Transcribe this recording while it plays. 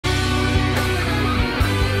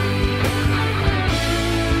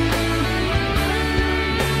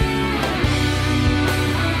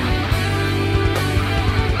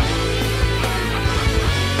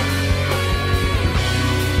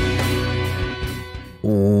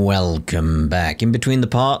Welcome back. In between the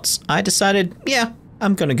parts, I decided, yeah,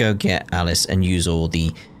 I'm gonna go get Alice and use all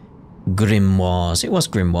the grimoires. It was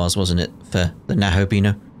grimoires, wasn't it, for the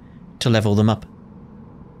Nahobino to level them up?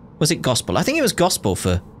 Was it gospel? I think it was gospel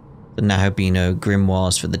for the Nahobino,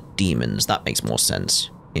 grimoires for the demons. That makes more sense.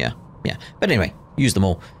 Yeah. But anyway, use them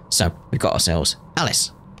all. So we've got ourselves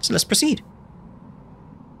Alice. So let's proceed.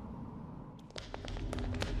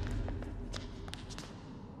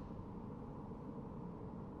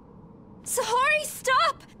 Sahari,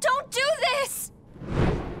 stop! Don't do this!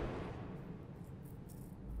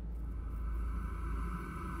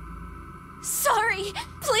 Sorry,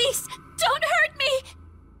 please, don't hurt me!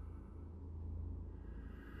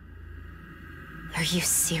 Are you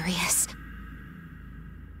serious?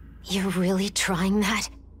 You're really trying that?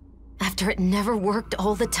 After it never worked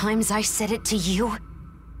all the times I said it to you?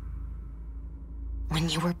 When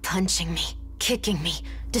you were punching me, kicking me,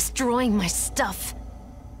 destroying my stuff.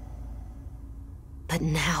 But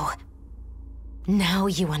now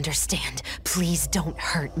you understand. Please don't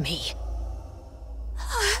hurt me.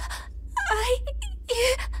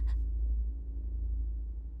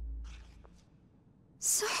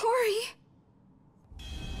 Sorry.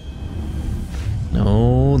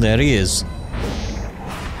 Oh, there he is.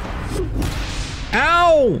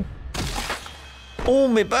 Ow! Oh,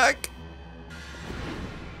 my back.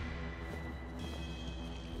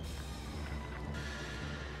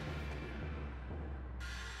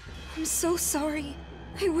 I'm so sorry.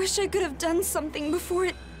 I wish I could have done something before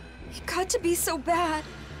it got to be so bad.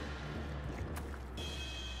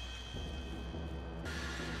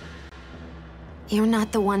 You're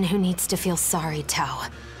not the one who needs to feel sorry, Tao.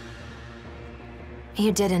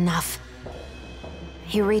 You did enough.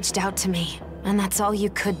 You reached out to me, and that's all you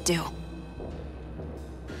could do.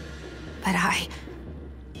 But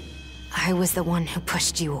I was the one who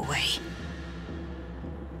pushed you away.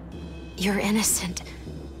 You're innocent.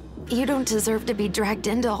 You don't deserve to be dragged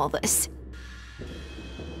into all this.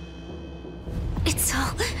 It's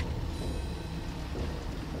all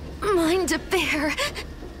mine to bear.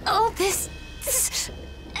 All this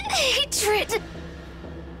hatred.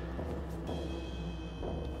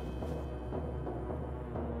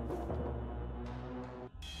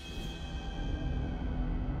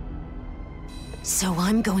 So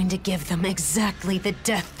I'm going to give them exactly the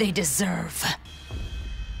death they deserve.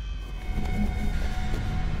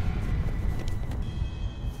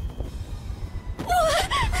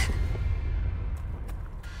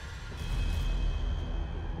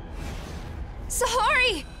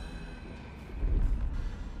 Sahari!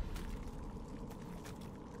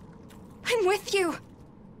 I'm with you.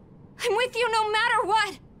 I'm with you no matter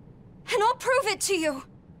what. And I'll prove it to you.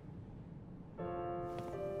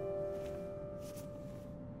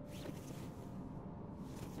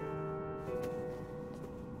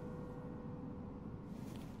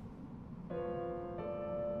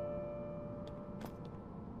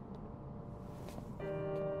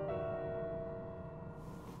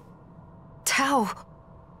 Tao.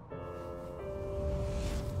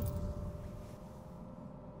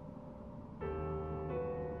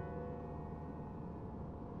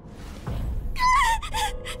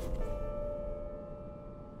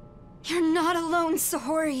 You're not alone,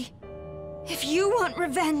 Sahari. If you want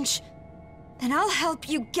revenge, then I'll help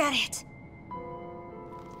you get it.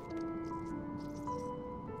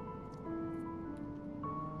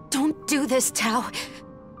 Don't do this, Tao.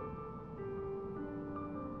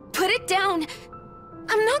 Put it down!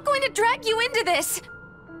 I'm not going to drag you into this!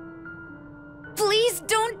 Please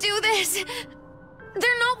don't do this!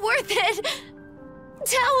 They're not worth it!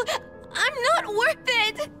 Tao, I'm not worth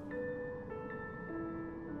it!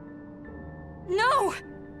 No!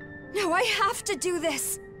 No, I have to do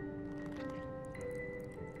this!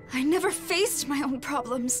 I never faced my own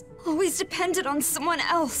problems, always depended on someone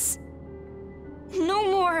else. No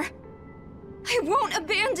more! I won't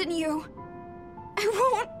abandon you!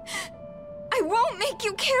 I won't make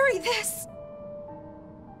you carry this!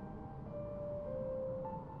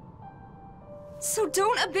 So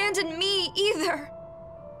don't abandon me either!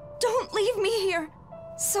 Don't leave me here,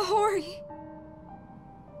 Sahari.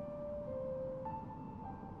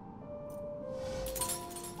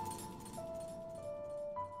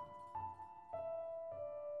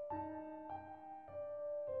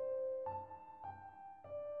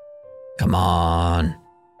 Come on.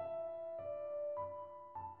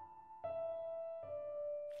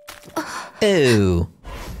 Oh.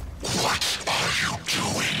 What are you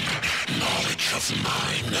doing, knowledge of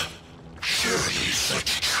mine? Surely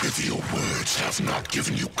such trivial words have not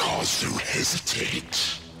given you cause to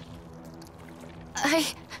hesitate.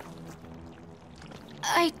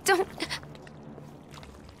 I don't...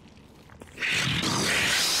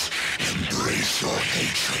 your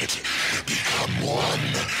hatred. Become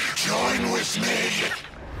one. Join with me.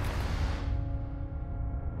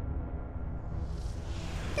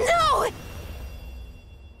 No!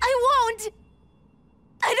 I won't!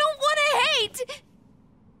 I don't want to hate!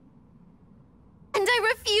 And I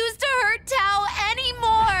refuse to hurt Tao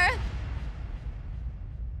anymore!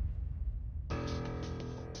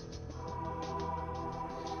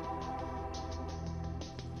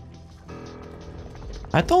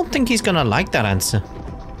 I don't think he's gonna like that answer.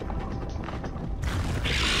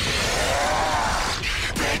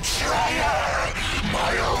 Betrayer!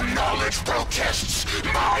 My own knowledge protests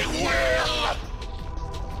my will!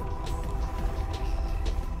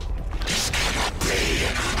 This cannot be!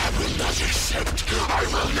 I will not accept! I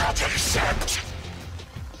will not accept!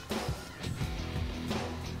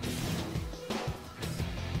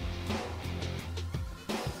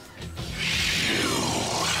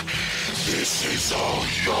 This is all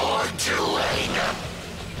your doing!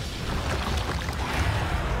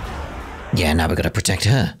 Yeah, now we gotta protect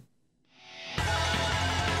her.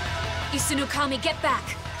 Isunukami, get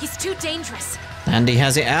back! He's too dangerous! And he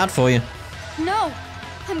has it out for you. No!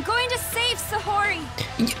 I'm going to save Sahori!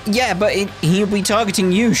 Yeah, but he'll be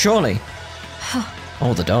targeting you, surely.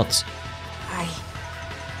 All the dots. I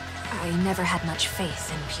never had much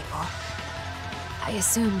faith in people. I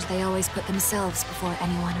assumed they always put themselves before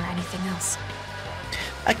anyone or anything else.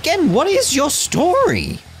 Again, what is your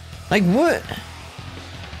story? Like, what?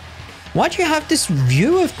 Why do you have this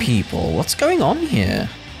view of people? What's going on here?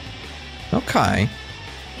 Okay.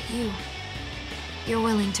 You're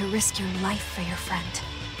willing to risk your life for your friend.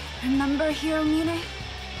 Remember, Hiromune?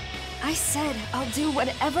 I said I'll do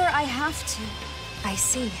whatever I have to. I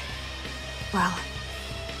see. Well,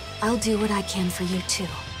 I'll do what I can for you too,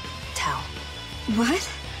 Tao. What?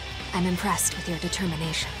 I'm impressed with your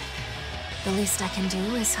determination. The least I can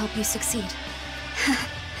do is help you succeed.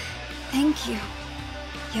 Thank you,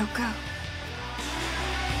 Yoko.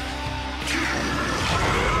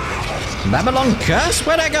 Babylon curse?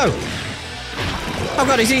 Where'd I go? Oh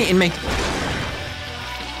god, he's eating me.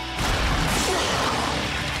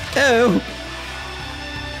 Oh.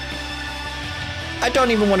 I don't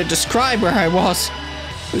even want to describe where I was.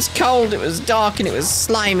 It was cold, it was dark, and it was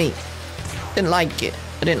slimy. Didn't like it.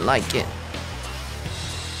 I didn't like it.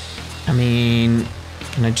 I mean,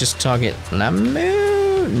 can I just target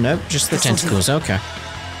Lahmu? Nope, just the tentacles. Okay.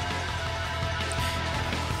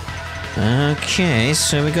 Okay,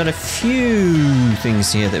 so we got a few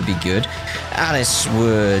things here that'd be good. Alice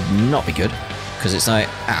would not be good, because it's like,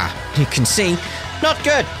 you can see, not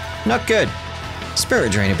good, not good.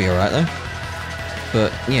 Spirit Drain would be alright though.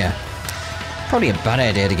 But yeah, probably a bad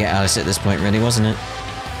idea to get Alice at this point, really, wasn't it?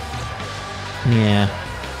 Yeah.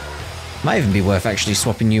 Might even be worth actually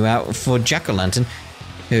swapping you out for Jack-o'-lantern,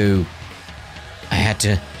 who I had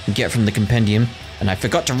to get from the compendium, and I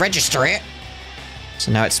forgot to register it.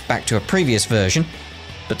 So now it's back to a previous version,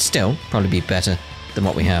 but still probably be better than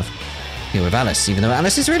what we have here with Alice, even though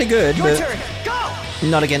Alice is really good, but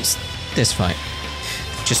not against this fight.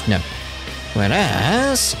 Just no.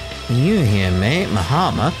 Whereas, you here, mate,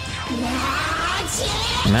 Mahama.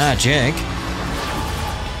 Magic.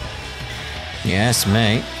 Yes,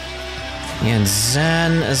 mate. Yeah, and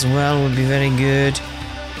Zan as well would be very good.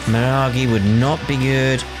 Miragi would not be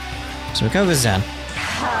good. So we'll go with Zan.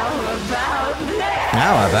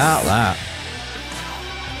 How about that?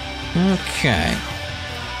 Okay.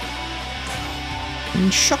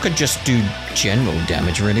 And Shock would just do general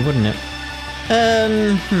damage, really, wouldn't it?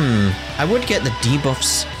 I would get the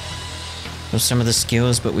debuffs of some of the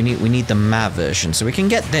skills, but we need the Ma version, so we can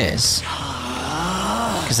get this.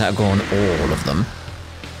 Because that'll go on all of them.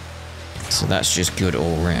 So that's just good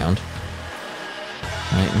all round.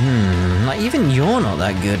 Like, like even you're not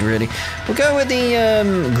that good, really. We'll go with the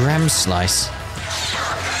Gram Slice.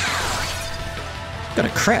 Got a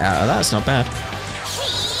crit out of that, it's not bad.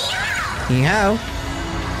 Yee-how.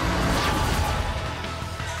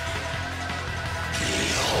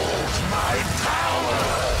 Behold my power!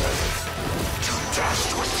 To dust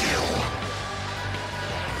with you!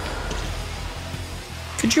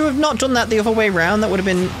 Could you have not done that the other way around? That would have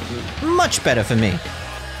been much better for me.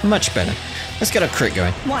 Much better. Let's get a crit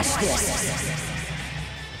going. Watch this.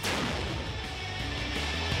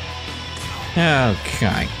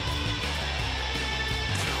 Okay.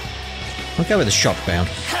 We'll go with the shock bound.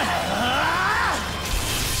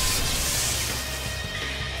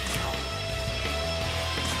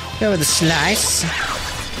 Go with the slice.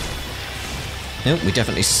 Nope, we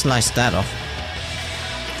definitely sliced that off.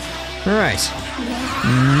 Right.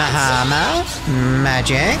 Mahama.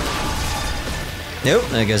 Magic. Nope,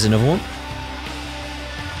 there goes another one.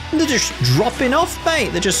 They're just dropping off, mate.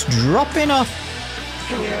 They're just dropping off.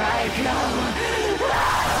 Here I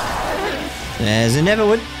come. There's another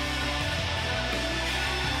one.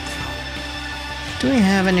 Do we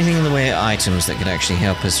have anything in the way of items that could actually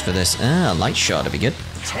help us for this? Ah, a light shot would be good.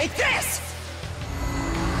 Take this.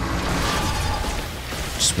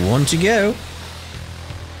 Just one to go.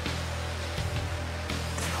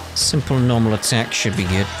 Simple normal attack should be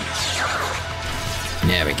good.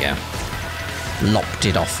 There we go. Lopped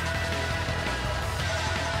it off.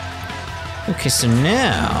 Okay, so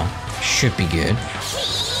now should be good.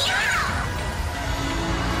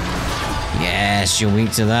 Yes, you're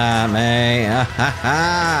weak to that, mate. Ha ha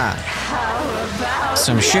ha.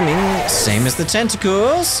 So I'm assuming same as the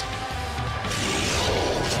tentacles.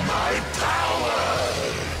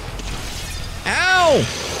 Ow!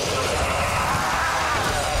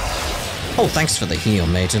 Oh, thanks for the heal,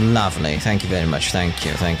 mate. Lovely. Thank you very much. Thank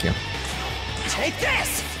you. Thank you. Take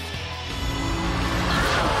this.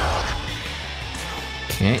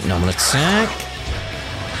 Okay, normal attack.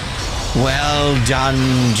 Well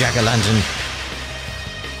done, Jack-o'-lantern.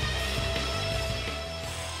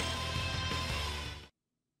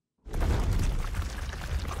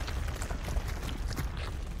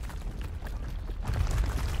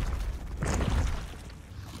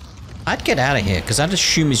 I'd get out of here, because I'd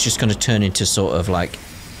assume he's just going to turn into sort of like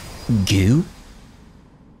goo.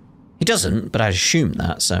 He doesn't, but I'd assume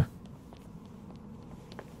that, so.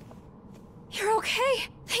 You're okay.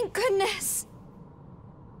 Thank goodness.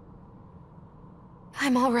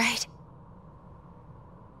 I'm all right.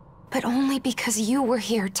 But only because you were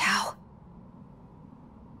here, Tao.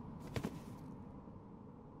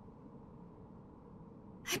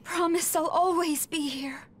 I promise I'll always be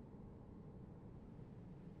here.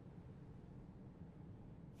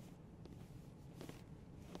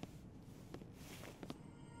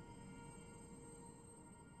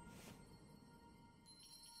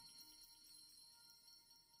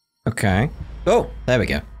 Okay. Oh, there we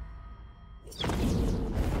go.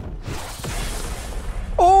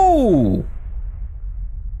 Oh!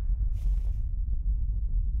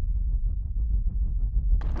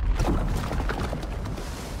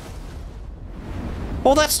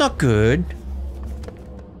 Oh, that's not good.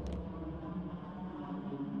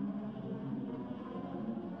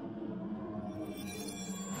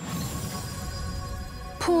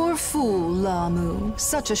 Poor fool, Lahmu.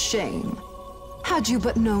 Such a shame. Had you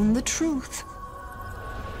but known the truth.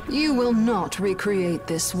 You will not recreate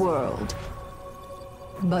this world.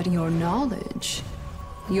 But your knowledge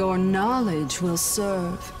will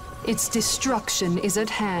serve. Its destruction is at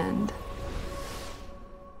hand.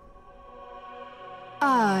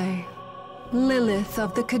 I, Lilith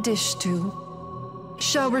of the Qadištu,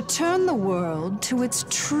 shall return the world to its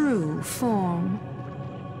true form.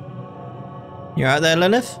 You out there,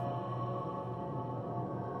 Lilith?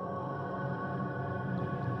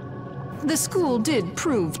 The school did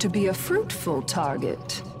prove to be a fruitful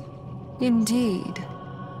target. Indeed,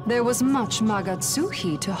 there was much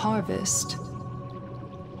Magatsuhi to harvest.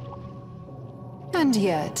 And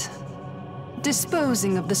yet,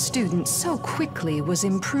 disposing of the students so quickly was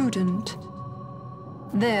imprudent.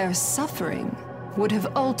 Their suffering would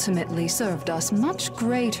have ultimately served us much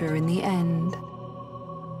greater in the end.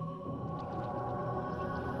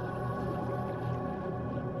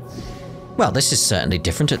 Well, this is certainly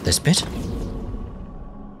different at this bit.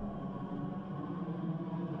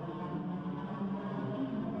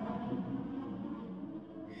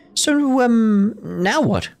 So, now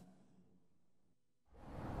what?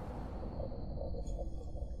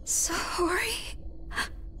 Sorry.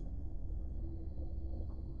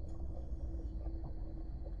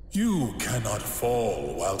 You cannot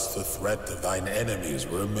fall whilst the threat of thine enemies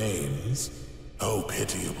remains, O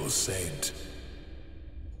pitiable saint.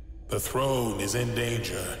 The throne is in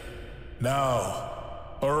danger. Now,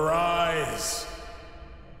 arise!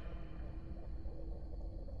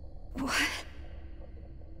 What?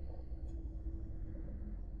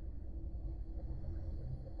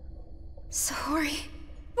 Sahori?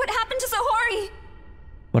 What happened to Sahori?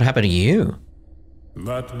 What happened to you?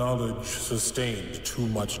 That knowledge sustained too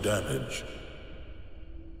much damage.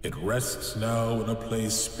 It rests now in a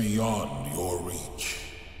place beyond your reach.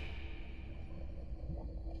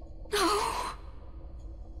 No.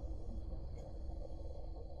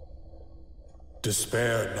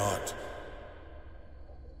 Despair not.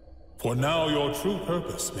 For now your true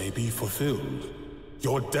purpose may be fulfilled.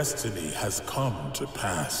 Your destiny has come to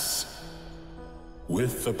pass.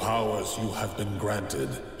 With the powers you have been granted,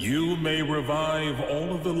 you may revive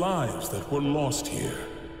all of the lives that were lost here.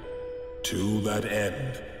 To that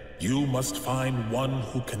end, You must find one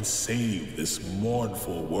who can save this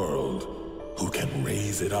mournful world, who can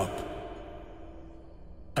raise it up.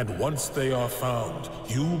 And once they are found,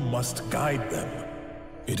 you must guide them.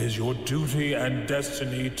 It is your duty and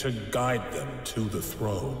destiny to guide them to the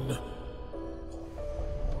throne.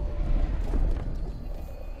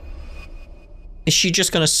 Is she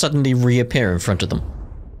just gonna suddenly reappear in front of them?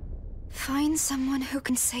 Find someone who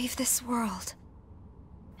can save this world.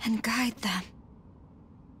 And guide them.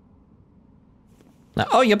 Now,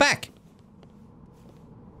 oh, you're back!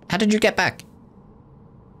 How did you get back?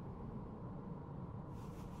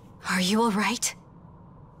 Are you alright?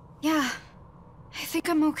 Yeah, I think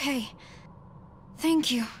I'm okay. Thank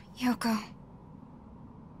you, Yoko.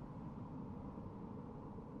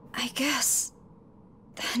 I guess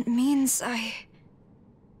that means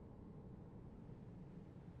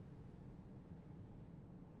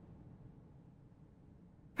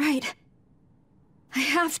Right. I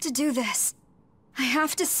have to do this. I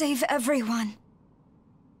have to save everyone.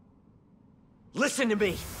 Listen to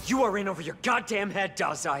me! You are in over your goddamn head,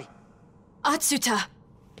 Dazai! Atsuta!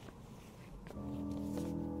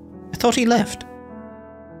 I thought he left.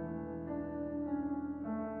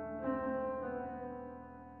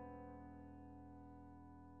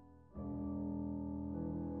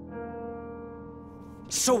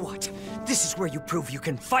 So what? This is where you prove you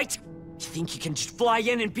can fight? You think you can just fly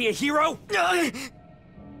in and be a hero?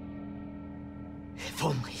 If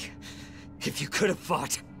only... If you could have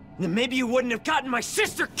fought, then maybe you wouldn't have gotten my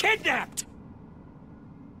sister kidnapped!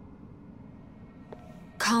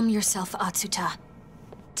 Calm yourself, Atsuta.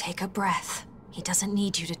 Take a breath. He doesn't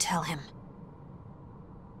need you to tell him.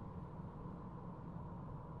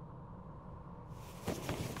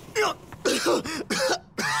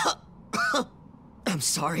 I'm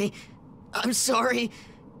sorry. I'm sorry.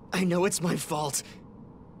 I know it's my fault.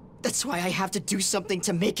 That's why I have to do something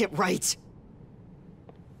to make it right.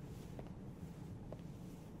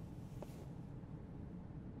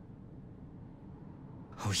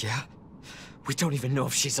 Oh yeah? We don't even know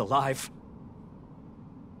if she's alive.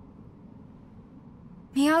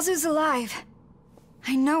 Miyazu's alive.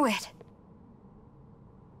 I know it.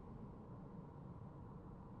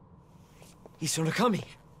 Isonakami,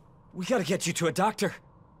 we gotta get you to a doctor.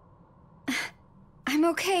 I'm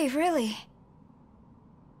okay, really.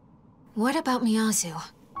 What about Miyazu?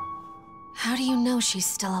 How do you know she's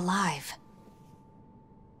still alive?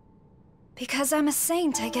 Because I'm a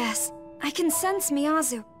saint, I guess. I can sense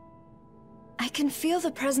Miyazu. I can feel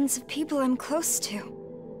the presence of people I'm close to.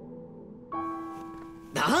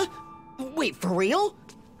 Huh? Wait, for real?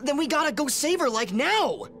 Then we gotta go save her, like,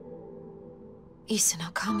 now!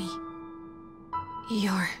 Isonakami.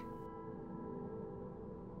 You're...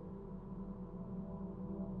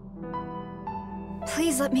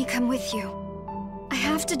 Please let me come with you. I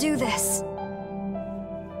have to do this.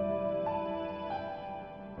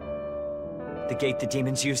 The gate the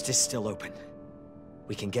demons used is still open.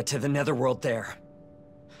 We can get to the netherworld there.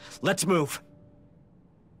 Let's move!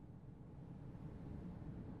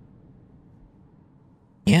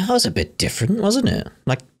 Yeah, that was a bit different, wasn't it?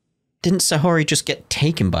 Like, didn't Sahori just get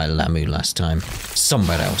taken by Lahmu last time?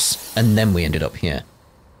 Somewhere else. And then we ended up here.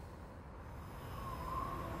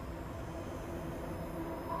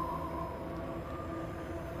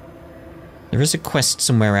 There is a quest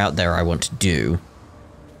somewhere out there I want to do.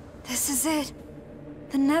 This is it.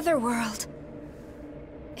 The netherworld.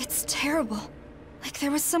 It's terrible. Like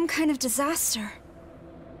there was some kind of disaster.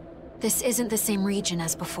 This isn't the same region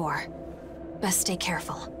as before. Best stay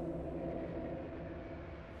careful.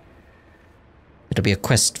 It'll be a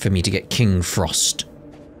quest for me to get King Frost.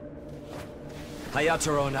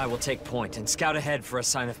 Hayataro and I will take point and scout ahead for a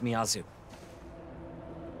sign of Miyazu.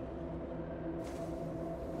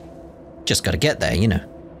 Just gotta get there, you know.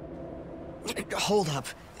 Hold up.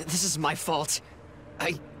 This is my fault.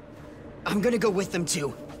 I'm gonna go with them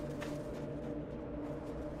too.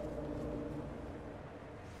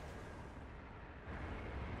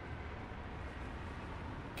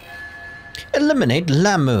 Eliminate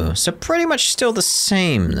Lahmu. So pretty much still the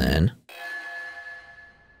same then.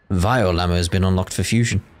 Vile Lahmu has been unlocked for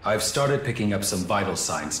fusion. I've started picking up some vital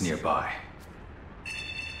signs nearby.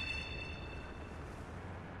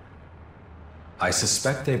 I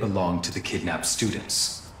suspect they belong to the kidnapped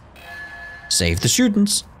students. Save the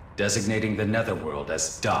students. Designating the netherworld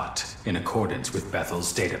as Dot in accordance with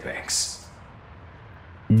Bethel's databanks.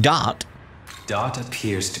 Dot? Dot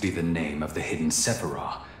appears to be the name of the hidden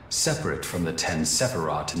Sephiroth, separate from the 10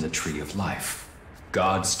 Sephiroth in the Tree of Life.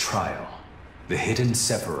 God's Trial. The hidden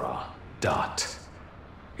Sephiroth, Dot.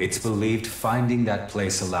 It's believed finding that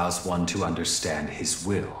place allows one to understand his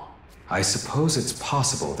will. I suppose it's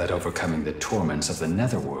possible that overcoming the torments of the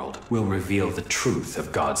Netherworld will reveal the truth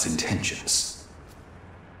of God's intentions.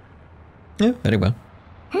 Yeah, very well.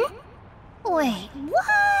 Wait,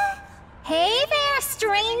 what? Hey there,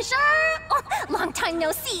 stranger! Oh, long time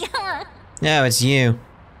no see, huh? No, it's you.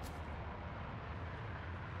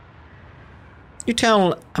 You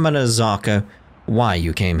tell Amanda Zarko why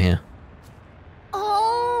you came here.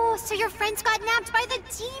 Oh, so your friends got nabbed by the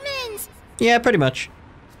demons! Yeah, pretty much.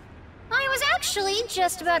 I was actually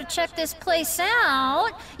just about to check this place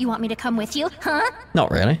out. You want me to come with you, huh?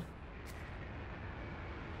 Not really.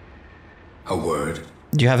 A word.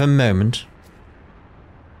 Do you have a moment?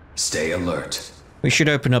 Stay alert. We should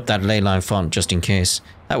open up that ley line font just in case.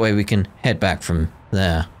 That way we can head back from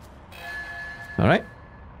there. Alright?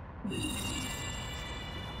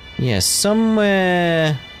 Yeah,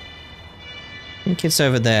 somewhere... I think it's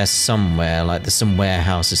over there somewhere, like there's some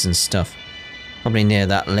warehouses and stuff. Probably near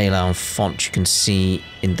that ley line font you can see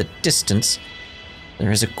in the distance.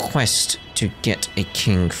 There is a quest to get a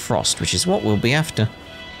King Frost, which is what we'll be after.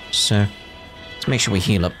 So, let's make sure we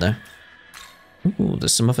heal up though. Ooh,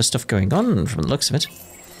 there's some other stuff going on from the looks of it.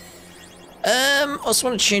 Also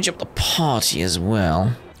want to change up the party as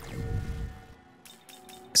well.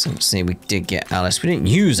 Because obviously we did get Alice. We didn't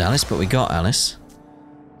use Alice, but we got Alice.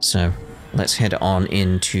 So, let's head on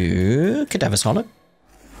into Cadaver's Hollow.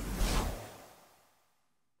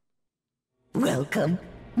 Welcome.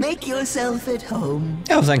 Make yourself at home.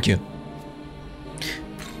 Oh, thank you.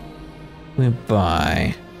 We'll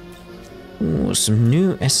buy... Ooh, some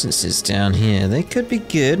new essences down here. They could be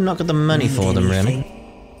good. Not got the money for them, really.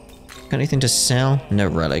 Got anything to sell? No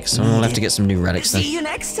relics. So we'll have to get some new relics then. See you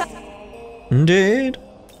next time. Indeed.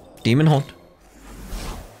 Demon Haunt.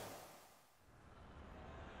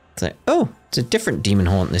 Oh, it's a different Demon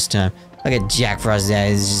Haunt this time. Look at Jack Frost there.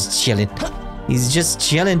 He's just chilling. He's just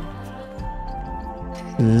chilling.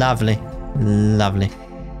 Lovely. Lovely.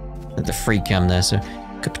 At the free cam there, so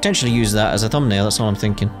could potentially use that as a thumbnail. That's all I'm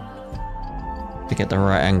thinking. To get the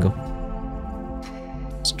right angle.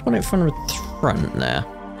 Just want it from the front there.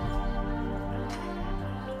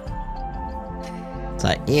 It's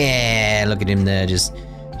like, yeah, look at him there. Just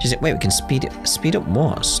wait, we can speed up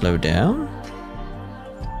what? Slow down?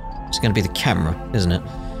 It's gonna be the camera, isn't it?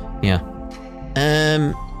 Yeah.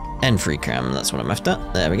 End free cam, that's what I'm after.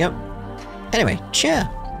 There we go. Anyway, chair.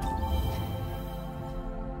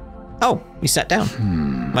 Oh, we sat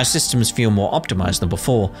down. My systems feel more optimized than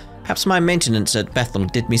before. Perhaps my maintenance at Bethel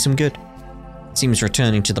did me some good. It seems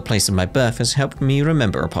returning to the place of my birth has helped me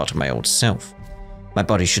remember a part of my old self. My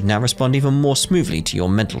body should now respond even more smoothly to your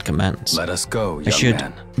mental commands. Let us go, young I should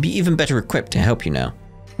man. be even better equipped to help you now.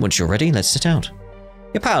 Once you're ready, let's set out.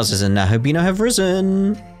 Your powers as a Nahobino have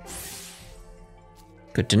risen.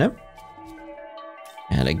 Good to know.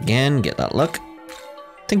 And again, get that look.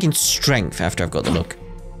 Thinking strength after I've got the look.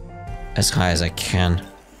 As high as I can.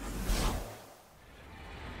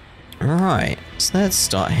 Alright, so let's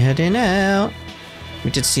start heading out.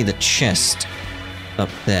 We did see the chest up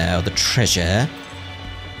there, or the treasure.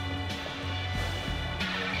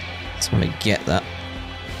 Just want to get that.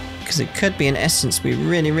 Because it could be an essence we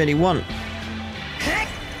really, really want.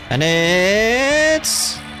 And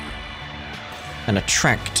it's... an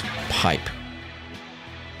attract pipe.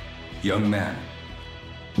 Young man.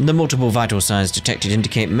 The multiple vital signs detected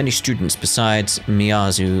indicate many students besides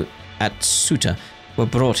Miyazu Atsuta were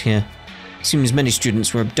brought here. Seems many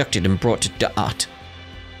students were abducted and brought to Da'at.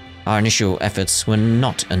 Our initial efforts were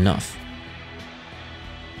not enough.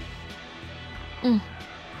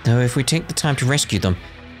 Though if we take the time to rescue them,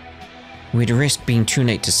 we'd risk being too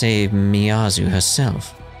late to save Miyazu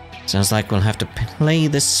herself. Sounds like we'll have to play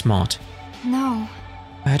this smart. No.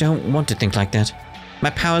 I don't want to think like that. My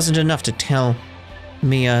power isn't enough to tell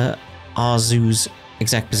Miyazu's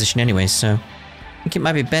exact position anyway, so I think it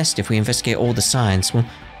might be best if we investigate all the signs. We'll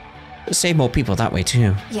save more people that way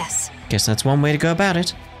too. Yes. Guess that's one way to go about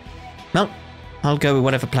it. Well, I'll go with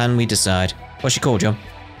whatever plan we decide. What's your call, John?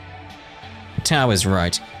 The tower's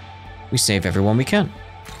right. We save everyone we can.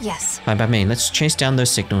 Yes. Fine by me. Let's chase down those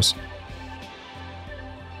signals.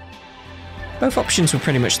 Both options were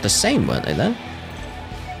pretty much the same, weren't they, then?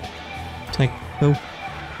 It's like, well,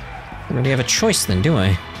 I don't really have a choice then, do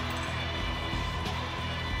I?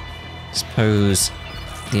 Suppose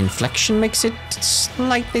the inflection makes it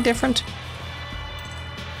slightly different.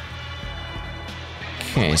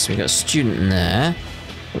 Okay, so we got a student in there.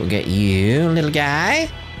 We'll get you, little guy.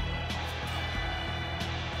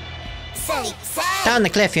 Down the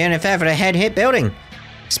cliff here and if ever a head hit building.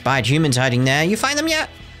 Spied humans hiding there. You find them yet?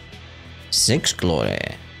 6 glory.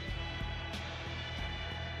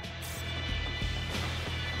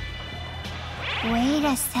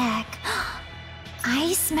 a sec.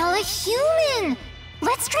 I smell a human!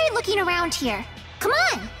 Let's try looking around here. Come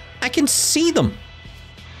on! I can see them!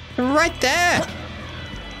 They're right there!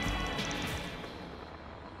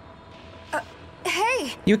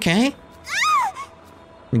 Hey! You okay?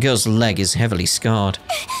 The girl's leg is heavily scarred.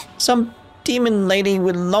 Some demon lady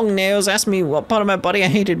with long nails asked me what part of my body I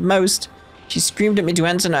hated most. She screamed at me to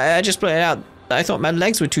answer and I just blurted out I thought my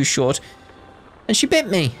legs were too short. And she bit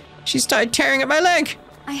me. She started tearing at my leg.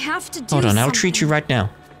 I have to do Hold on, something. I'll treat you right now.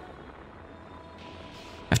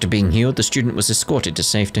 After being healed, the student was escorted to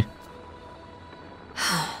safety.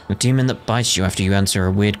 A demon that bites you after you answer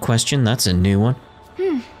a weird question, that's a new one.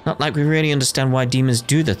 Not like we really understand why demons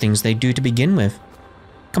do the things they do to begin with.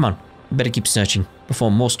 Come on, we better keep searching before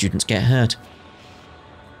more students get hurt.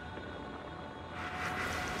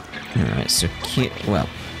 Alright, so well,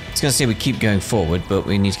 I was going to say we keep going forward, but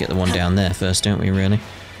we need to get the one down there first, don't we, really?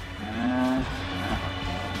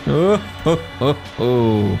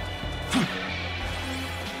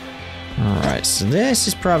 Alright, so this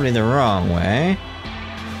is probably the wrong way.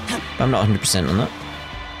 I'm not 100% on that.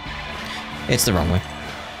 It's the wrong way.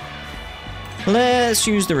 Let's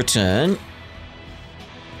use the return.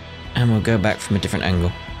 And we'll go back from a different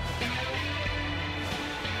angle.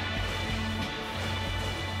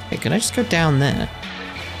 Hey, can I just go down there?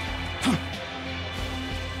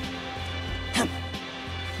 I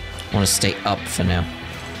want to stay up for now.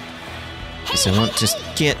 So I want to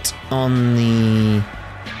get on the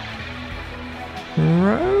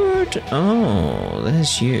road. Oh,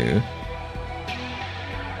 there's you.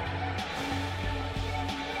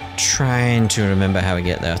 Trying to remember how we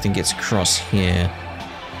get there. I think it's across here.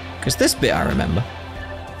 Because this bit I remember.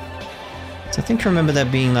 So I think I remember there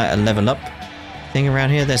being like a level up thing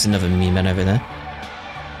around here. There's another me-man over there.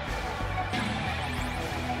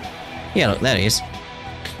 Yeah, look, there he is.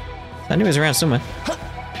 I knew he was around somewhere.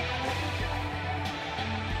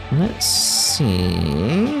 Let's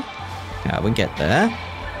see how we get there.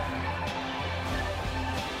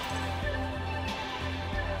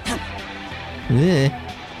 Yeah.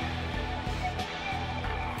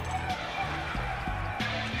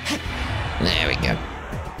 There we go.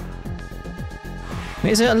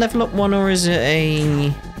 Is it a level up one or is it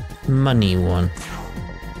a money one?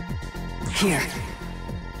 Here.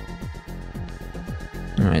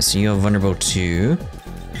 Alright, so you're vulnerable to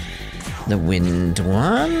the wind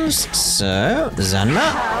ones. So, Zanma.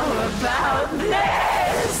 How about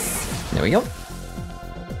this? There we go.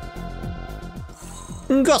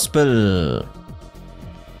 Gospel.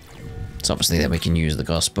 So obviously then we can use the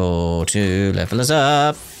gospel to level us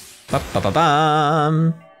up.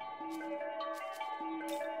 Ba-ba-ba-bam.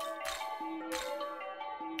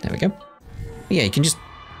 There we go. Yeah, you can just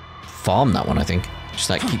farm that one, I think. Just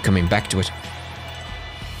like keep coming back to it.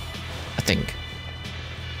 I think.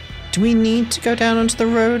 Do we need to go down onto the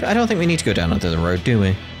road? I don't think we need to go down onto the road, do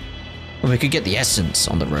we? Well, we could get the essence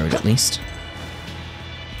on the road at least.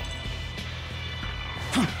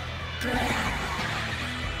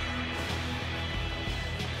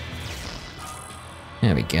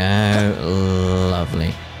 There we go.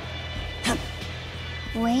 Lovely.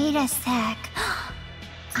 Wait a sec.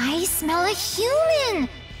 I smell a human!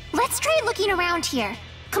 Let's try looking around here.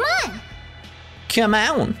 Come on! Come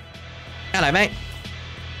on! Hello, mate.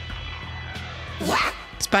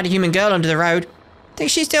 Spotted a human girl under the road. Think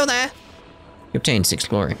she's still there? You obtained 6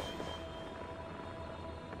 glory.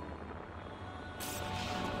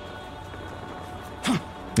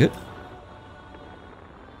 Good.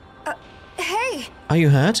 Hey! Are you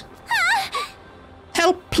hurt?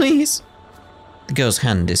 Help, please! The girl's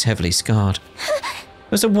hand is heavily scarred.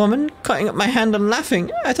 There was a woman cutting up my hand and laughing.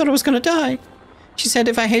 I thought I was gonna die. She said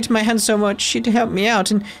if I hated my hand so much, she'd help me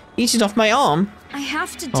out and eat it off my arm. I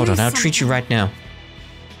have to do Hold on, I'll something. treat you right now.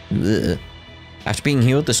 Ugh. After being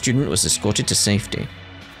healed, the student was escorted to safety.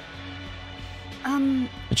 I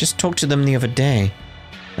just talked to them the other day.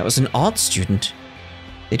 That was an art student.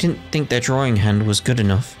 They didn't think their drawing hand was good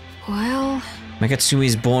enough. Well... Magatsui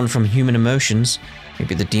is born from human emotions.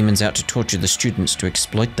 Maybe the demon's out to torture the students to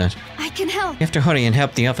exploit that. I can help. You have to hurry and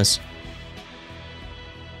help the others.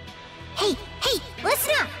 Hey,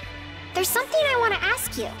 listen up! There's something I want to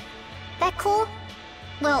ask you. That cool?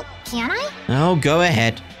 Well, can I? Oh, go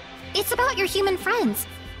ahead. It's about your human friends.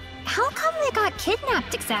 How come they got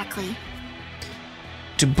kidnapped exactly?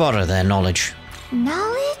 To borrow their knowledge.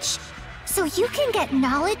 Knowledge? So you can get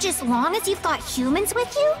knowledge as long as you've got humans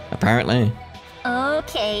with you? Apparently.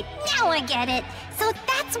 Okay, now I get it. So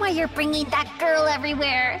that's why you're bringing that girl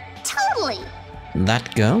everywhere. Totally.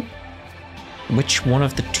 That girl? Which one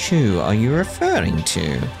of the two are you referring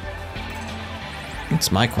to?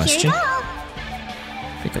 That's my question. Here you go.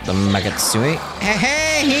 Pick up the Magatsui. Hey,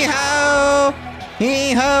 hey, hee-ho!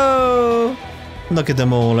 Hee-ho! Look at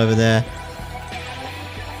them all over there.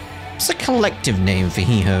 What's a collective name for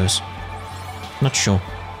hee-hos? Not sure.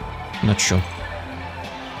 Not sure.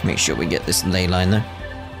 Make sure we get this ley line though.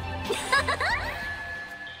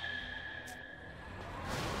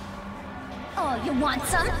 Oh, you want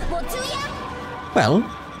some? Well, do ya? Well,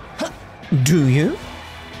 do you?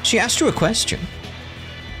 She asked you a question.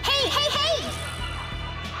 Hey, hey, hey!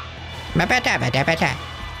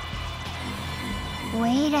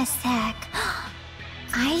 Wait a sec.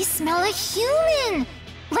 I smell a human!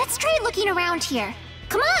 Let's try looking around here.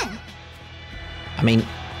 Come on! I mean,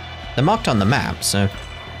 they're marked on the map, so...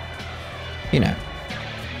 You know.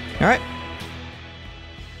 Alright.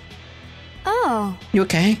 Oh. You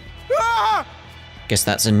okay? Guess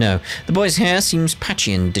that's a no. The boy's hair seems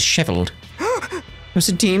patchy and disheveled. It was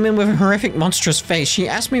a demon with a horrific, monstrous face. She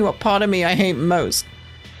asked me what part of me I hate most.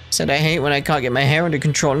 Said I hate when I can't get my hair under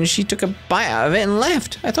control, and she took a bite out of it and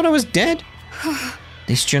left. I thought I was dead. At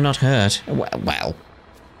least you're not hurt. Well...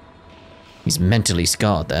 He's mentally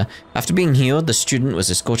scarred there. After being healed, the student was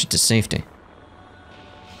escorted to safety.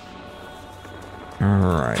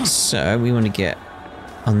 Alright, so we want to get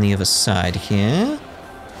on the other side here.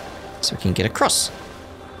 So we can get across.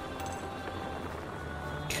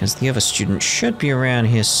 Because the other student should be around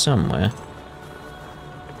here somewhere.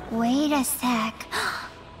 Wait a sec.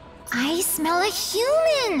 I smell a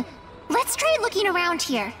human! Let's try looking around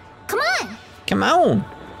here. Come on! Come on!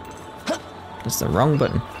 That's the wrong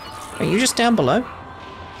button. Are you just down below?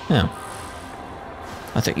 Oh.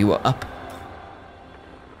 I thought you were up.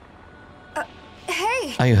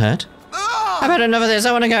 Hey! Are you hurt? I've had enough of this.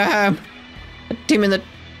 I want to go home. A demon that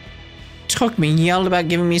took me yelled about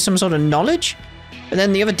giving me some sort of knowledge. And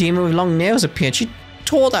then the other demon with long nails appeared. She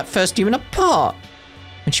tore that first demon apart.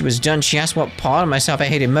 When she was done, she asked what part of myself I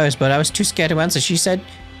hated most, but I was too scared to answer. She said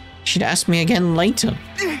she'd ask me again later.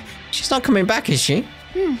 She's not coming back, is she?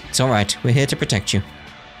 It's alright. We're here to protect you.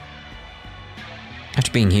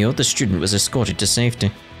 After being healed, the student was escorted to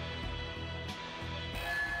safety.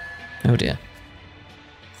 Oh dear.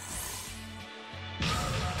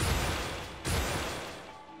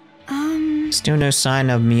 Still no sign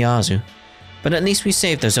of Miyazu. But at least we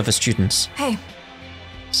saved those other students. Hey.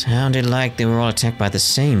 Sounded like they were all attacked by the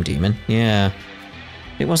same demon. Yeah.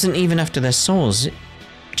 It wasn't even after their souls. It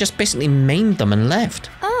just basically maimed them and left.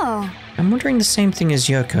 Oh. I'm wondering the same thing as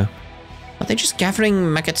Yoko. Are they just gathering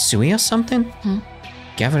Magatsui or something?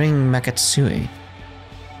 Gathering Magatsui.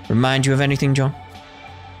 Remind you of anything, John?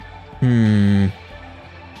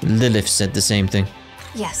 Lilith said the same thing.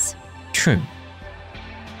 Yes. True.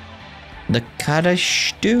 The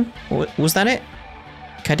Qadištu? Was that it?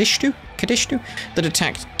 Qadištu? Qadištu? That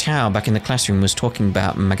attacked Tao back in the classroom was talking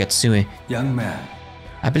about Magatsui. Young man.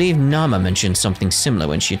 I believe Nama mentioned something similar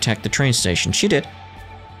when she attacked the train station. She did.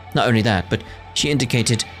 Not only that, but she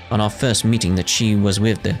indicated on our first meeting that she was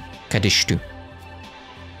with the Qadištu.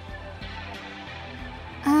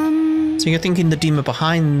 So you're thinking the demon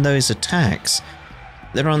behind those attacks,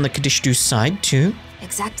 they're on the Qadištu side too?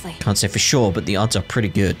 Exactly. Can't say for sure, but the odds are pretty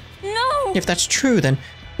good. No! If that's true, then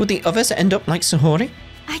would the others end up like Sahori?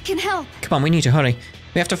 I can help. Come on, we need to hurry.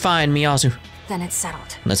 We have to find Miyazu. Then it's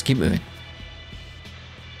settled. Let's keep moving.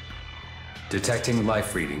 Detecting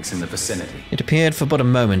life readings in the vicinity. It appeared for but a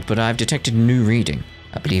moment, but I've detected a new reading.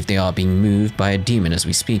 I believe they are being moved by a demon as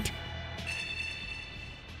we speak.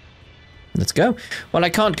 Let's go. While I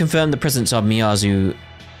can't confirm the presence of Miyazu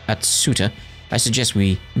at Suta, I suggest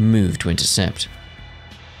we move to intercept.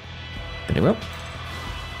 Very well.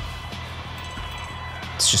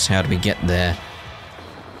 It's just how do we get there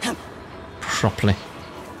properly.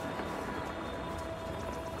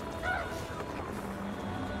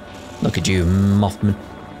 Look at you, Mothman.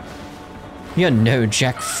 You're no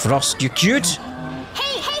Jack Frost, you cute.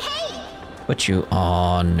 Hey, hey, hey! But you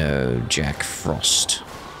are no Jack Frost.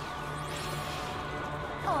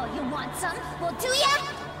 Oh, you want some? Well, do ya?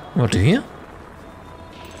 Well, do you?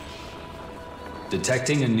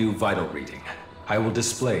 Detecting a new vital reading. I will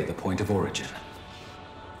display the point of origin.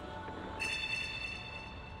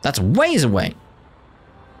 That's ways away.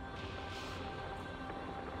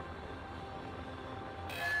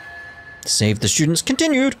 Save the students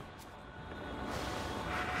continued.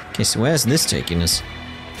 Okay, so where's this taking us?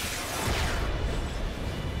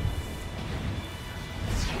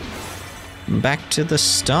 Back to the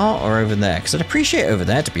start or over there? Because I'd appreciate over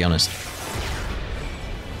there, to be honest.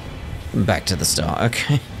 Back to the start,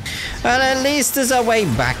 okay. Well, at least there's a way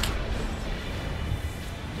back.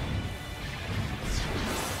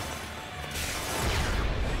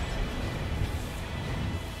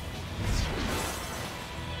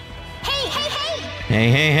 Hey,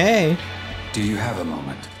 hey, hey. Do you have a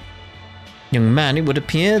moment? Young man, it would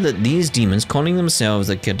appear that these demons calling themselves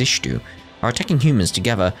the Qadištu are attacking humans to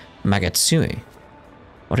gather Magatsui.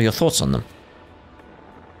 What are your thoughts on them?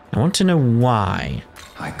 I want to know why.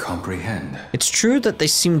 I comprehend. It's true that they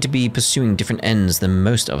seem to be pursuing different ends than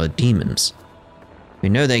most other demons. We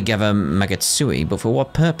know they gather Magatsui, but for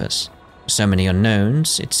what purpose? So many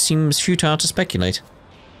unknowns, it seems futile to speculate.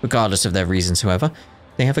 Regardless of their reasons, however,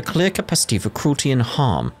 they have a clear capacity for cruelty and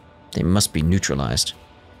harm. They must be neutralized.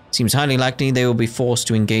 It seems highly likely they will be forced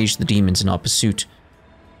to engage the demons in our pursuit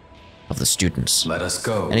of the students. Let us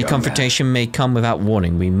go. Any confrontation may come without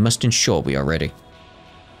warning. We must ensure we are ready.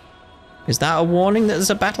 Is that a warning that there's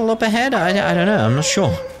a battle up ahead? I don't know. I'm not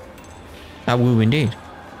sure. Woo, indeed.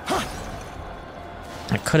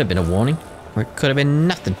 That could have been a warning, or it could have been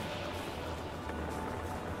nothing.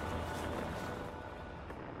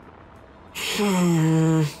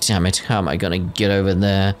 Damn it, how am I gonna get over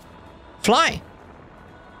there? Fly!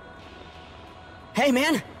 Hey,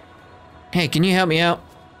 man! Hey, can you help me out?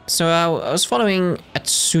 So I was following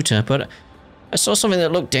Atsuta, but I saw something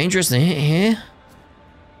that looked dangerous here.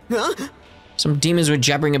 Huh? Some demons were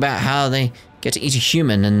jabbering about how they get to eat a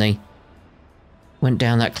human, and they went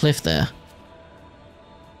down that cliff there.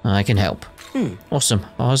 I can help. Awesome.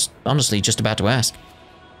 I was honestly just about to ask.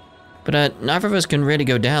 But neither of us can really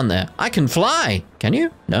go down there. I can fly! Can you?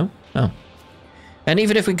 No? Oh. And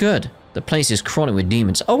even if we could, the place is crawling with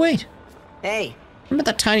demons. Oh, wait. Hey. Remember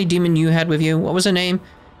that tiny demon you had with you? What was her name?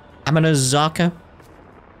 Amanozaka?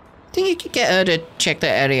 Think you could get her to check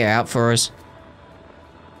that area out for us?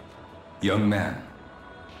 Young man.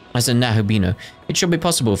 As a Nahobino, it should be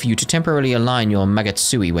possible for you to temporarily align your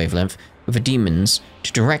Magatsui wavelength with the demons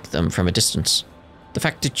to direct them from a distance. The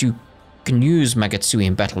fact that you can use Magatsui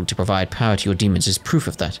in battle to provide power to your demons is proof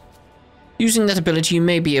of that. Using that ability, you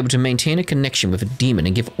may be able to maintain a connection with a demon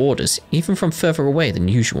and give orders, even from further away than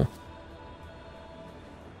usual.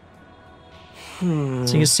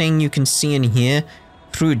 So you're saying you can see and hear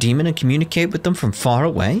through a demon and communicate with them from far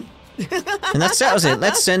away? And that settles it.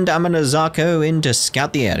 Let's send Amanozako in to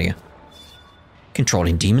scout the area.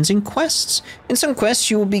 Controlling demons in quests. In some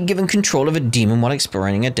quests, you will be given control of a demon while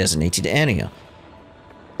exploring a designated area.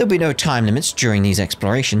 There'll be no time limits during these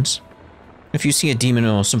explorations. If you see a demon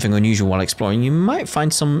or something unusual while exploring, you might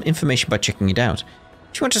find some information by checking it out.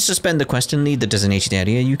 If you want to suspend the quest and leave the designated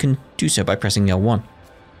area, you can do so by pressing L1.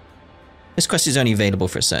 This quest is only available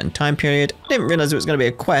for a certain time period. I didn't realize it was going to be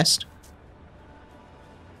a quest.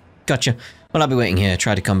 Gotcha. Well, I'll be waiting here.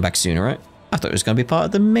 Try to come back soon, alright? I thought it was going to be part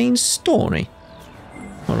of the main story.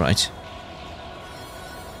 Alright.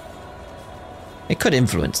 It could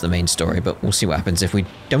influence the main story, but we'll see what happens if we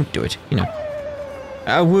don't do it, you know.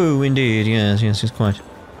 Ah, woo, indeed. Yes, yes, it's quite.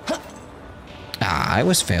 Ah, I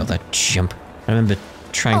always failed that jump. I remember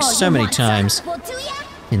trying so many times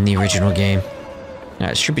in the original game. Now,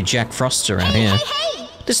 it should be Jack Frost around here. Hey!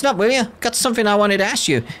 Listen up, will you? Got something I wanted to ask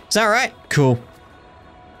you. Is that alright? Cool.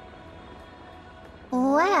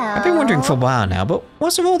 Well... I've been wondering for a while now, but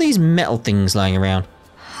what's with all these metal things lying around?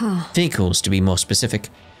 Vehicles, to be more specific.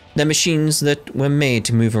 They're machines that were made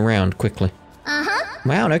to move around quickly.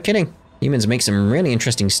 Wow, no kidding. Humans make some really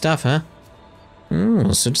interesting stuff, huh?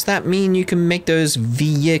 So does that mean you can make those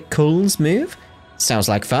vehicles move? Sounds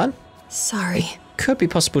like fun. Sorry. Could be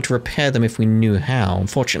possible to repair them if we knew how.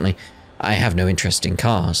 Unfortunately, I have no interest in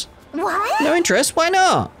cars. What? No interest? Why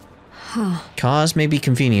not? Cars may be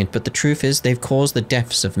convenient, but the truth is they've caused the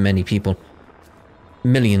deaths of many people.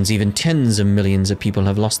 Millions, even tens of millions of people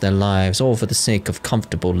have lost their lives, all for the sake of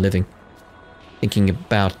comfortable living. Thinking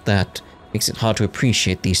about that makes it hard to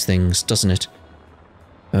appreciate these things, doesn't it?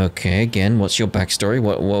 Okay, again, what's your backstory?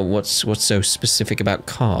 What's so specific about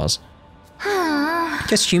cars? I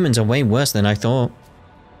guess humans are way worse than I thought.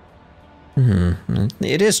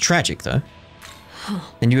 It is tragic, though.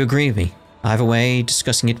 And you agree with me. Either way,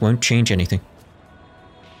 discussing it won't change anything.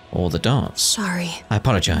 Or the darts. Sorry. I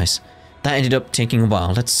apologize. That ended up taking a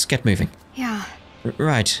while. Let's get moving. Yeah.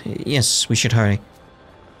 Right. Yes, we should hurry.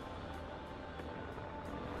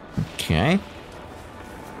 Okay.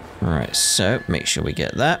 Alright, so make sure we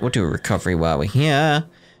get that. We'll do a recovery while we're here.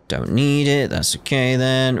 Don't need it. That's okay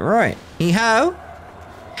then. Right. Hee-ho!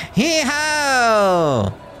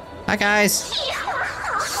 Hee-ho! Hi, guys.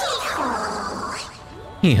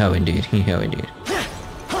 Hee-ho indeed. Hee-ho indeed.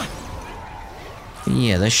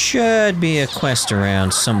 Yeah, there should be a quest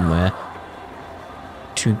around somewhere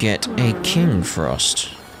to get a King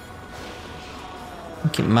Frost. I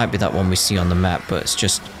think it might be that one we see on the map, but it's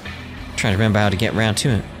just trying to remember how to get round to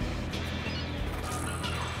it.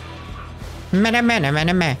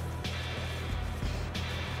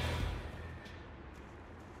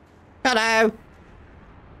 Hello.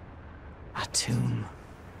 A tomb.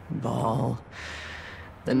 Ball.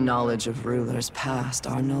 The knowledge of rulers past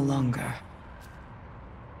are no longer.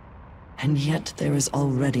 And yet there is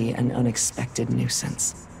already an unexpected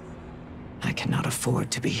nuisance. I cannot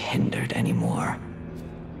afford to be hindered anymore.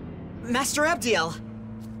 Master Abdiel!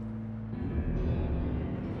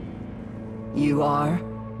 You are?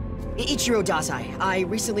 Ichiro Dazai. I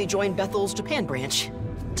recently joined Bethel's Japan branch.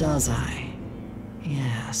 Dazai.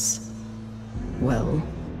 Yes. Well,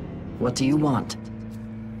 what do you want?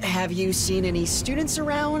 Have you seen any students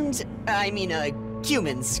around? I mean,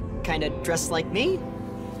 humans, kinda dressed like me?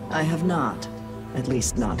 I have not. At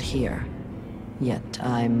least not here. Yet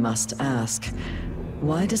I must ask,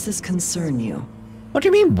 why does this concern you? What do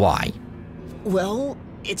you mean, why? Well,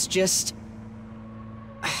 it's just...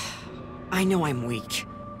 I know I'm weak.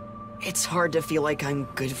 It's hard to feel like I'm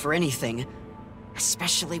good for anything.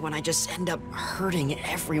 Especially when I just end up hurting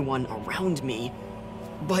everyone around me.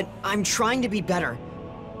 But I'm trying to be better.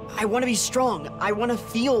 I want to be strong. I want to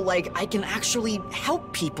feel like I can actually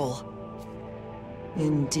help people.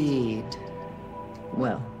 Indeed.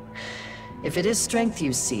 Well, if it is strength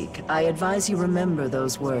you seek, I advise you remember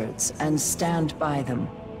those words and stand by them.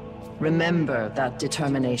 Remember that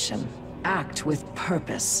determination. Act with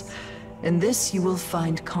purpose. In this you will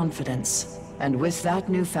find confidence, and with that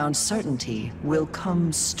newfound certainty will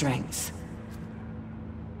come strength.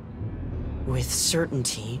 With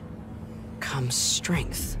certainty comes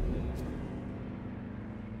strength.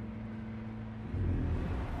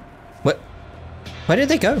 What? Where did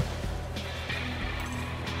they go?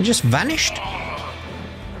 They just vanished?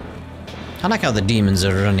 I like how the demons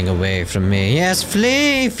are running away from me. Yes,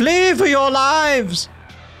 flee! Flee for your lives!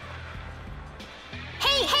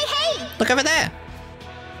 Hey, hey, hey! Look over there!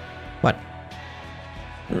 What?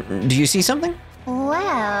 Do you see something?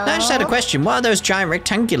 Well... I just had a question. What are those giant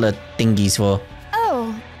rectangular thingies for?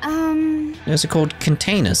 Oh, Those are called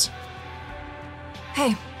containers.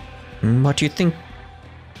 Hey. What do you think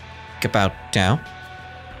about Dao?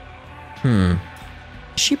 Is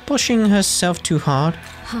she pushing herself too hard?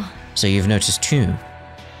 Huh. So you've noticed too.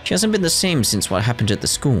 She hasn't been the same since what happened at the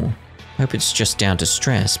school. I hope it's just down to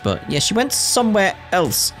stress, but yeah, she went somewhere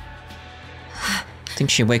else. I think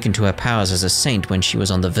she awakened to her powers as a saint when she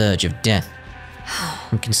was on the verge of death.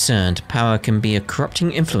 I'm concerned. Power can be a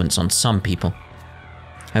corrupting influence on some people.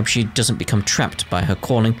 I hope she doesn't become trapped by her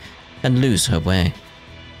calling and lose her way.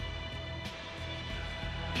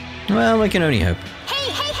 Well, we can only hope.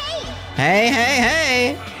 Hey, hey, hey! Hey,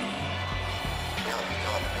 hey, hey!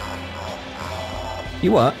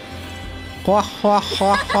 You what? Hua, hua,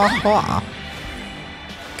 hua, hua, hua.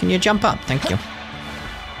 Can you jump up? Thank you.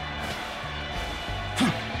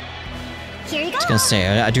 Here you go! I was gonna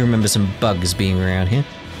say, I do remember some bugs being around here.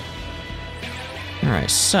 Alright,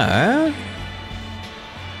 so...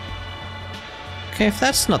 Okay, if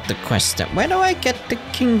that's not the quest, then where do I get the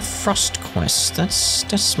King Frost quest?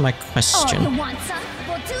 That's my question. Oh, you want some?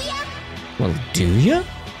 Well, do ya? Well, do ya?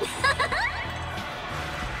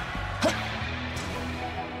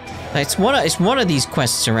 It's one of these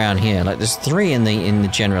quests around here. Like, there's 3 in the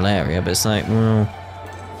general area, but it's like, well,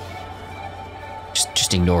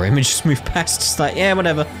 just ignore him and just move past. It's like, yeah,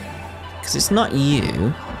 whatever, because it's not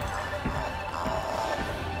you.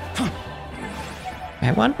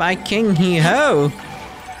 I want my king, he-ho!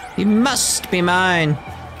 He must be mine!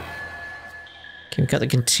 Okay, we've got the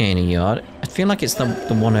container yard. I feel like it's the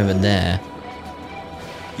one over there.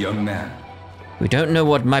 Young man. We don't know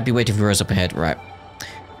what might be waiting for us up ahead, right?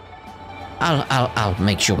 I'll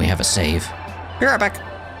make sure we have a save. Be right back.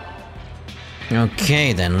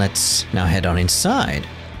 Okay then, let's now head on inside.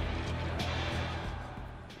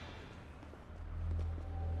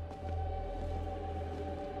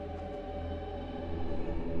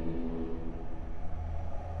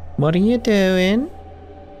 What are you doing?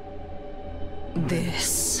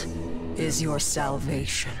 This is your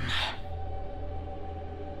salvation.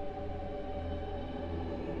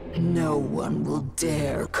 No one will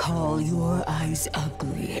dare call your eyes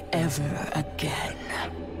ugly ever again.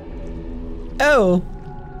 Oh!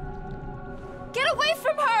 Get away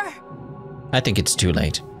from her! I think it's too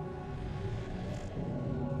late.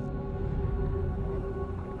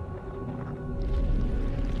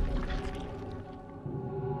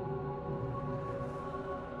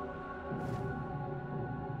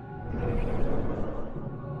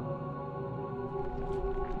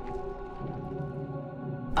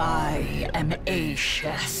 I am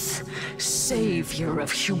Eisheth, savior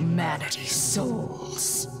of humanity's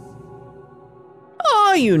souls.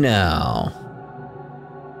 Are you now?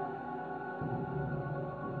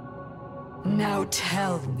 Now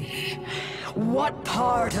tell me, what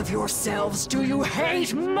part of yourselves do you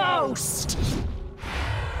hate most?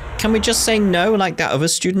 Can we just say no like that other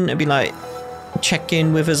student and be like, check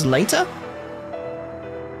in with us later?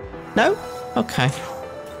 No? Okay.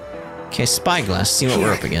 Okay, Spyglass, see what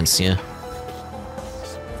we're up against here.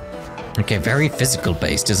 Okay, very physical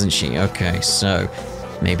based, isn't she? Okay, so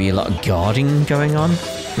maybe a lot of guarding going on,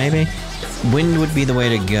 maybe? Wind would be the way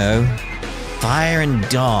to go. Fire and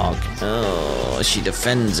dark. Oh, she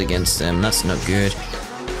defends against them. That's not good.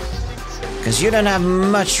 Because you don't have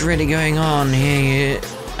much really going on here,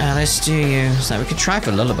 Alice, do you? So we could try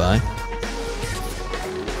for Lullaby.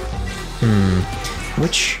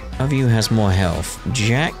 Which of you has more health?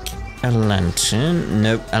 Jack, a lantern.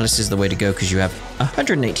 Nope, Alice is the way to go because you have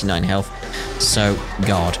 189 health. So,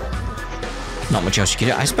 God. Not much else you could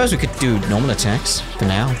do. I suppose we could do normal attacks for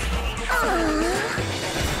now.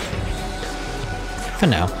 For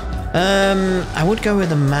now. I would go with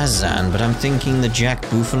the Mazan, but I'm thinking the Jack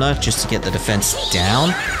Bufala just to get the defense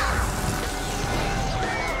down.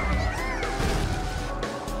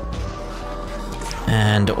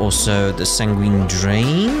 And also the Sanguine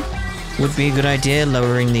Drain would be a good idea,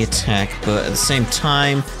 lowering the attack, but at the same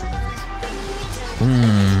time,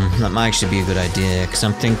 that might actually be a good idea, because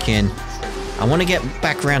I'm thinking I want to get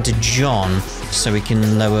back around to John so we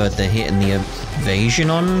can lower the hit and the evasion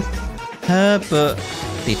on her, but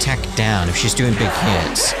the attack down if she's doing big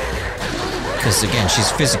hits. Because again,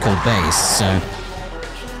 she's physical based, so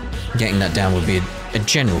getting that down would be a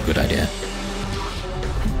general good idea.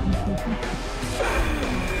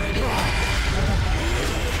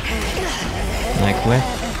 Like,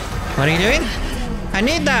 what are you doing? I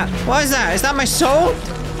need that! What is that? Is that my soul?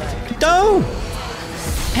 No!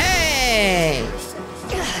 Hey!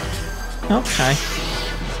 Okay.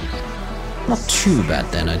 Not too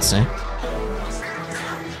bad then, I'd say.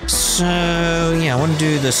 So, yeah, I want to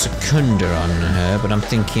do the Secunda on her, but I'm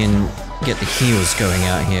thinking get the heals going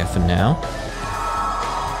out here for now.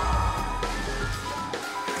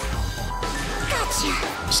 Gotcha.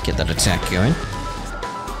 Just get that attack going.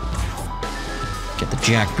 Get the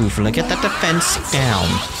Jack Bufala, get that defense down.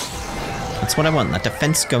 That's what I want, that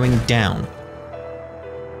defense going down.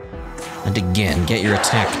 And again, get your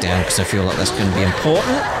attack down, because I feel like that's going to be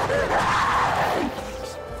important.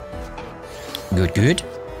 Good, good.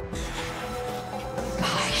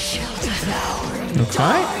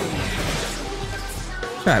 Okay.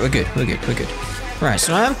 Right, we're good, we're good, we're good. Right,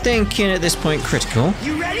 so I'm thinking at this point critical.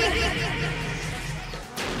 You ready?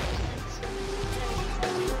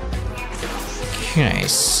 Okay,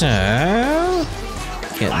 so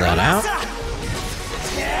get that out.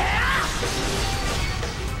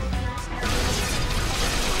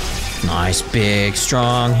 Nice, big,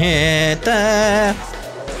 strong hit there.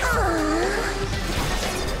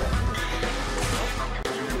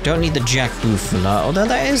 Don't need the Jack Bufala, although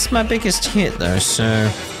that is my biggest hit though, so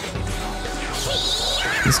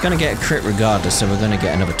he's gonna get a crit regardless, so we're gonna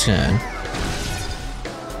get another turn.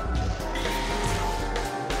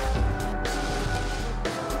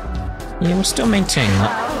 Yeah, we'll still maintain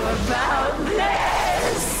that.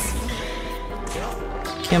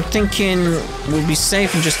 Okay, I'm thinking we'll be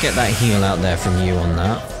safe and just get that heal out there from you on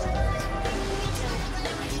that.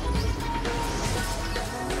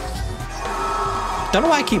 Don't know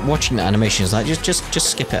why I keep watching the animations. Like, just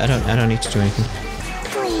skip it. I don't need to do anything.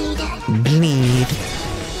 Bleed.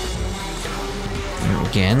 And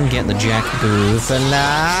again, get the Jack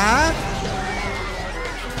Bufala.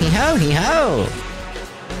 Hee ho, hee ho.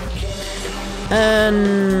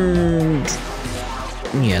 And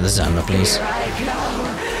yeah, the Zama, please.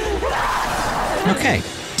 Okay,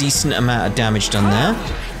 decent amount of damage done there.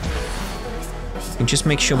 And just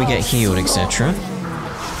make sure we get healed, etc.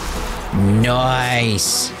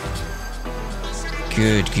 Nice.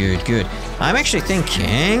 Good, good, good. I'm actually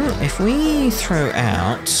thinking if we throw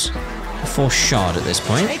out a force shard at this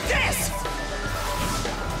point,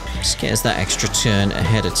 just get us that extra turn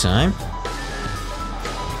ahead of time.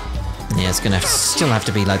 Yeah, it's gonna still have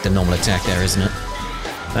to be like the normal attack there, isn't it?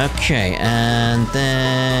 Okay, and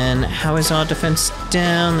then how is our defense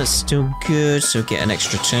down? That's still good, so get an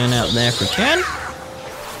extra turn out there if we can.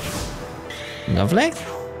 Lovely.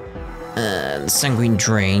 And Sanguine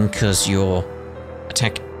Drain, because your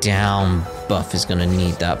attack down buff is gonna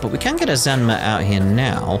need that. But we can get a Zanma out here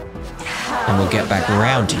now, and we'll get back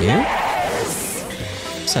around to you.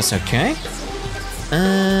 So that's okay.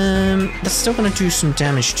 That's still gonna do some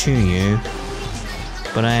damage to you.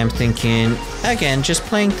 But I am thinking, again, just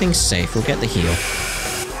playing things safe. We'll get the heal.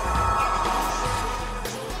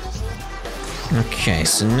 Okay,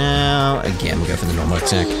 so now, again, we'll go for the normal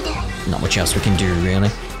attack. Not much else we can do, really.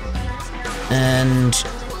 And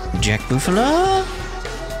Jack Buffalo?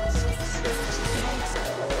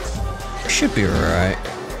 Should be alright.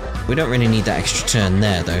 We don't really need that extra turn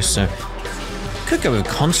there though, so could go with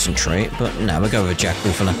Concentrate, but no, we'll go with Jack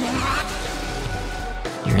Buffalo.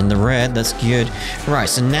 You're in the red, that's good. Right,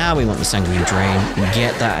 so now we want the Sanguine Drain.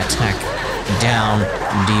 Get that attack down,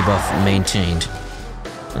 debuff maintained.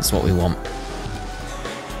 That's what we want.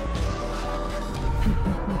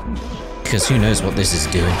 Because who knows what this is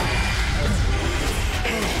doing.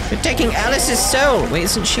 We're taking Alice's soul! Wait,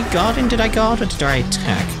 isn't she guarding? Did I guard or did I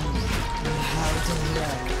attack?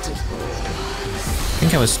 I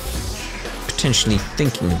think I was potentially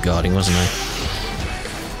thinking of guarding, wasn't I?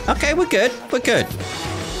 Okay, we're good. We're good.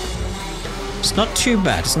 It's not too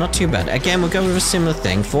bad. It's not too bad. Again, we'll go with a similar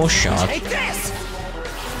thing. Force Shard.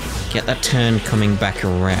 Get that turn coming back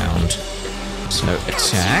around. So,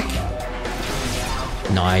 attack.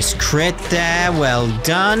 Nice crit there. Well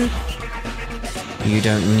done. You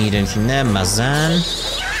don't need anything there. Mazan.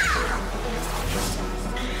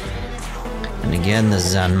 And again, the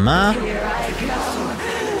Zanma.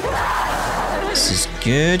 This is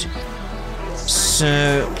good.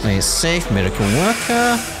 So, play it safe, Miracle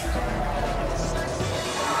Worker.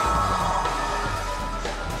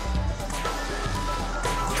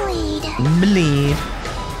 Bleed.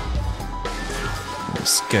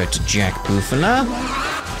 Let's go to Jack Buffalo.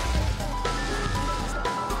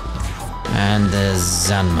 And the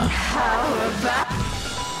Zanma.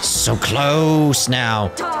 So close now.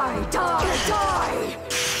 Die.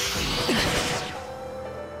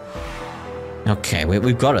 Okay,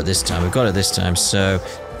 we've got it this time. We've got it this time. So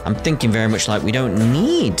I'm thinking very much like we don't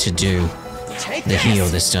need to do the heal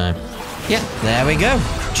this time. Yeah, there we go.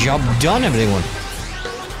 Job done, everyone.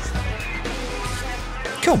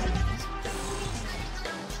 Cool.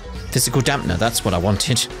 Physical dampener, that's what I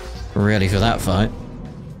wanted. Really, for that fight.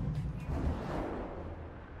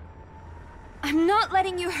 I'm not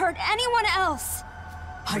letting you hurt anyone else.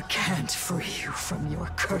 I can't free you from your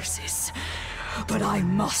curses, but I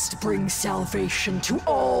must bring salvation to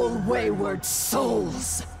all wayward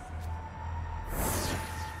souls.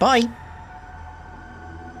 Bye.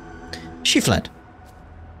 She fled.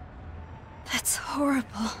 That's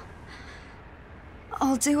horrible.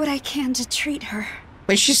 I'll do what I can to treat her.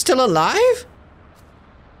 Wait, she's still alive?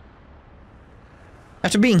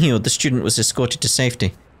 After being healed, the student was escorted to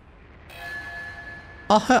safety.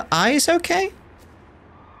 Are her eyes okay?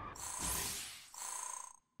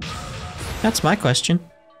 That's my question.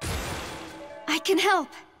 I can help.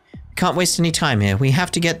 Can't waste any time here. We have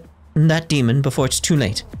to get that demon before it's too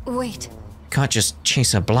late. Wait. Can't just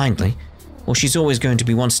chase her blindly, or she's always going to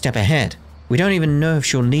be one step ahead. We don't even know if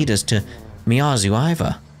she'll lead us to Miyazu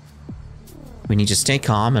either. We need to stay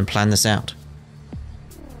calm and plan this out.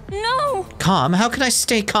 No! Calm? How can I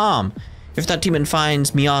stay calm? If that demon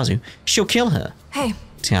finds Miyazu, she'll kill her. Hey.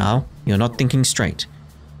 Tao, you're not thinking straight.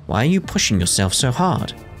 Why are you pushing yourself so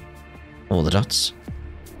hard? All the dots.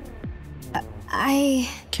 I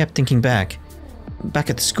kept thinking back at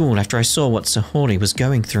the school after I saw what Sir Hawley was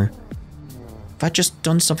going through. If I'd just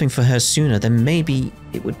done something for her sooner, then maybe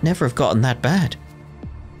it would never have gotten that bad.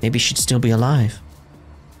 Maybe she'd still be alive.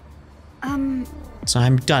 So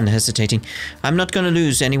I'm done hesitating. I'm not going to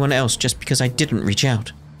lose anyone else just because I didn't reach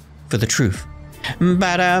out for the truth.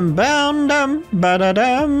 Ba-dum-bum-dum,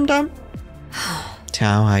 ba-da-dum-dum.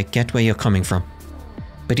 Tao, I get where you're coming from.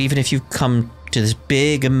 But even if you've come to this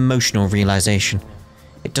big emotional realization,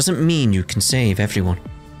 it doesn't mean you can save everyone.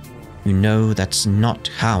 You know that's not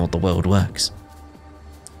how the world works.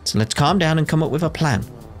 So let's calm down and come up with a plan.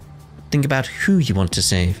 Think about who you want to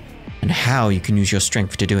save and how you can use your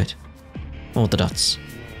strength to do it. All the dots.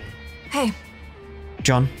 Hey.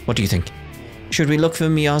 John, what do you think? Should we look for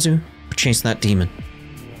Miyazu or chase that demon?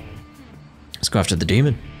 Let's go after the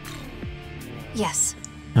demon. Yes.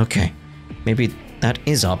 Okay. Maybe that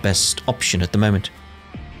is our best option at the moment.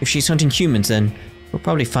 If she's hunting humans, then we'll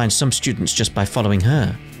probably find some students just by following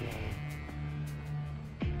her.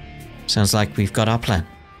 Sounds like we've got our plan.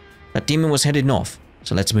 That demon was headed north,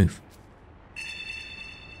 so let's move.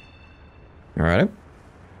 Alright.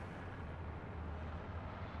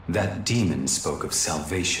 That demon spoke of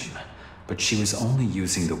salvation, but she was only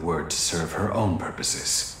using the word to serve her own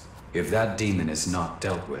purposes. If that demon is not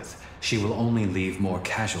dealt with, she will only leave more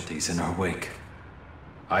casualties in her wake.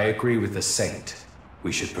 I agree with the saint.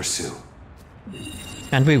 We should pursue.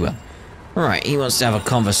 And we will. Right, he wants to have a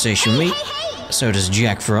conversation with me. So does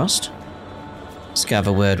Jack Frost. Let's go have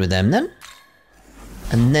a word with them then.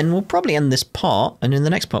 And then we'll probably end this part, and in the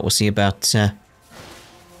next part we'll see about...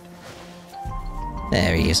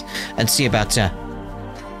 there he is. And see about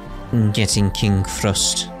getting King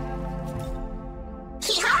Frost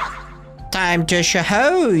Time to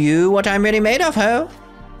show you what I'm really made of, ho.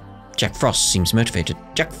 Jack Frost seems motivated.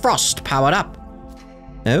 Jack Frost, powered up.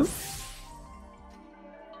 Oh?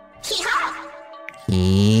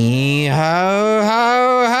 Hee-ho-ho-ho!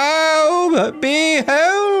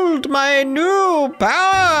 Behold my new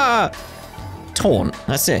power! Taunt.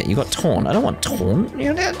 That's it. You got taunt. I don't want taunt.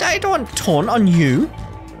 I don't want taunt on you.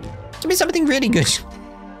 Give me something really good.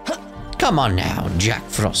 Come on now, Jack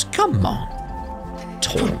Frost. Come on.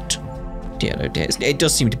 Taunt. Dear, oh dear. It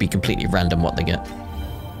does seem to be completely random what they get.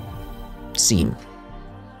 Seem.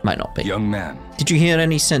 Might not be. Young man. Did you hear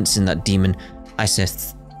any sense in that demon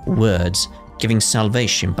Eisheth's words, giving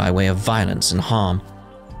salvation by way of violence and harm?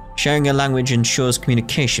 Sharing a language ensures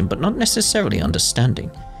communication, but not necessarily understanding.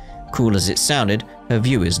 Cool as it sounded, her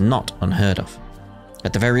view is not unheard of.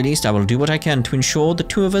 At the very least, I will do what I can to ensure the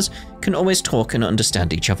two of us can always talk and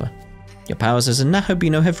understand each other. Your powers as a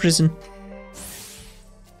Nahobino have risen.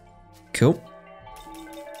 Cool.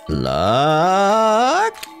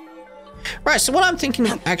 Luck. Right, so what I'm thinking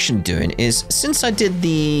of actually doing is, since I did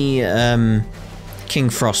the King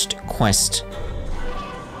Frost quest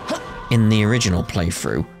in the original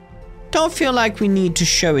playthrough, don't feel like we need to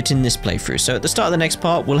show it in this playthrough. So at the start of the next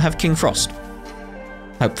part, we'll have King Frost.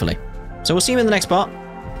 Hopefully. So we'll see you in the next part.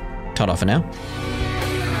 Ta-da for now.